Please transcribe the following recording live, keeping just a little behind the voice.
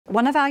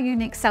One of our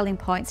unique selling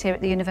points here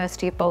at the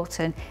University of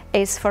Bolton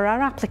is for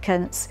our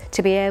applicants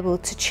to be able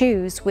to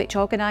choose which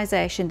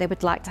organisation they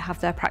would like to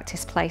have their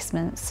practice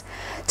placements,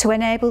 to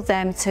enable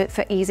them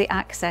for easy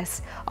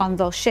access on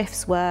those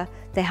shifts where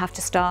they have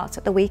to start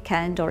at the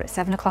weekend or at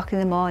 7 o'clock in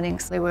the morning.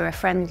 We're a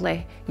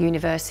friendly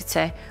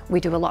university. We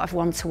do a lot of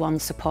one-to-one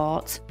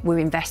support. We're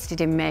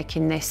invested in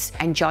making this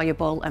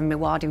enjoyable and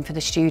rewarding for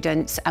the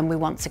students, and we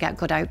want to get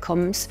good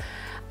outcomes,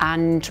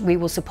 and we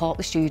will support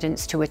the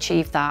students to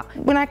achieve that.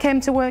 When I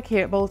came to work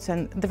here at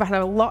Bolton, they've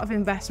had a lot of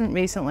investment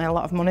recently, a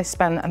lot of money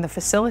spent, and the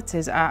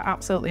facilities are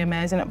absolutely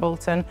amazing at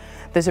Bolton.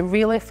 There's a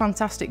really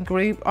fantastic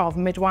group of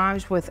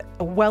midwives with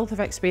a wealth of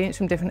experience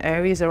from different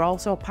areas. They're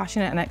also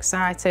passionate and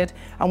excited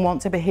and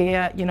want to be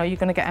here. You know, you're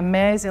going to get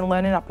amazing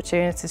learning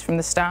opportunities from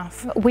the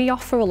staff. We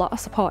offer a lot of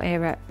support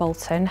here at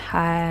Bolton.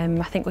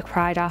 I think we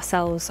pride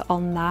ourselves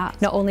on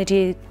that. Not only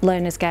do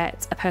learners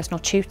get a personal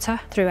tutor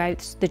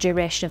throughout the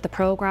duration of the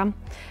programme,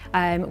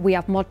 we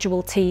have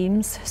module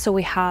teams, so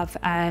we have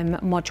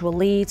module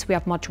leads, we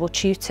have module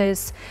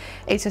tutors.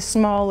 It's a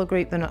smaller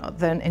group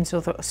than in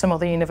some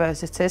other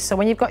universities, so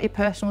when you've got your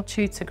personal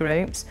tutor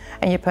groups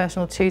and your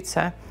personal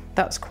tutor,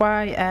 that's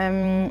quite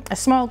a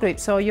small group,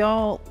 so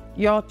your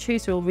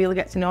tutor will really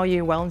get to know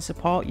you well and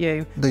support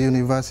you. The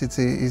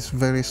university is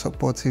very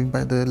supportive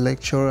by the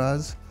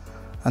lecturers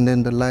and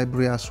then the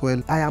library as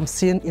well. I am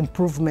seeing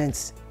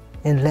improvements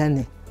in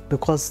learning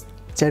because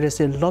there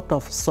is a lot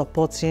of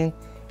supporting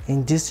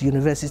in this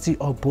University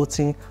of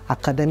Bolton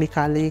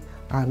academically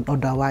and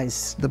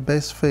otherwise. The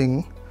best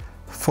thing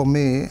for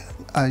me,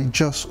 I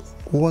just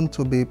want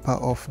to be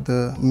part of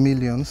the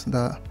millions that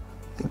are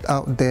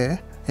out there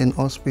in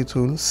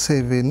hospitals,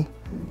 saving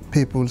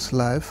people's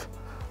life,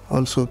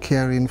 also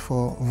caring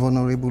for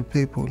vulnerable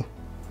people.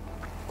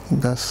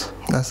 That's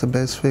the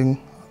best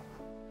thing.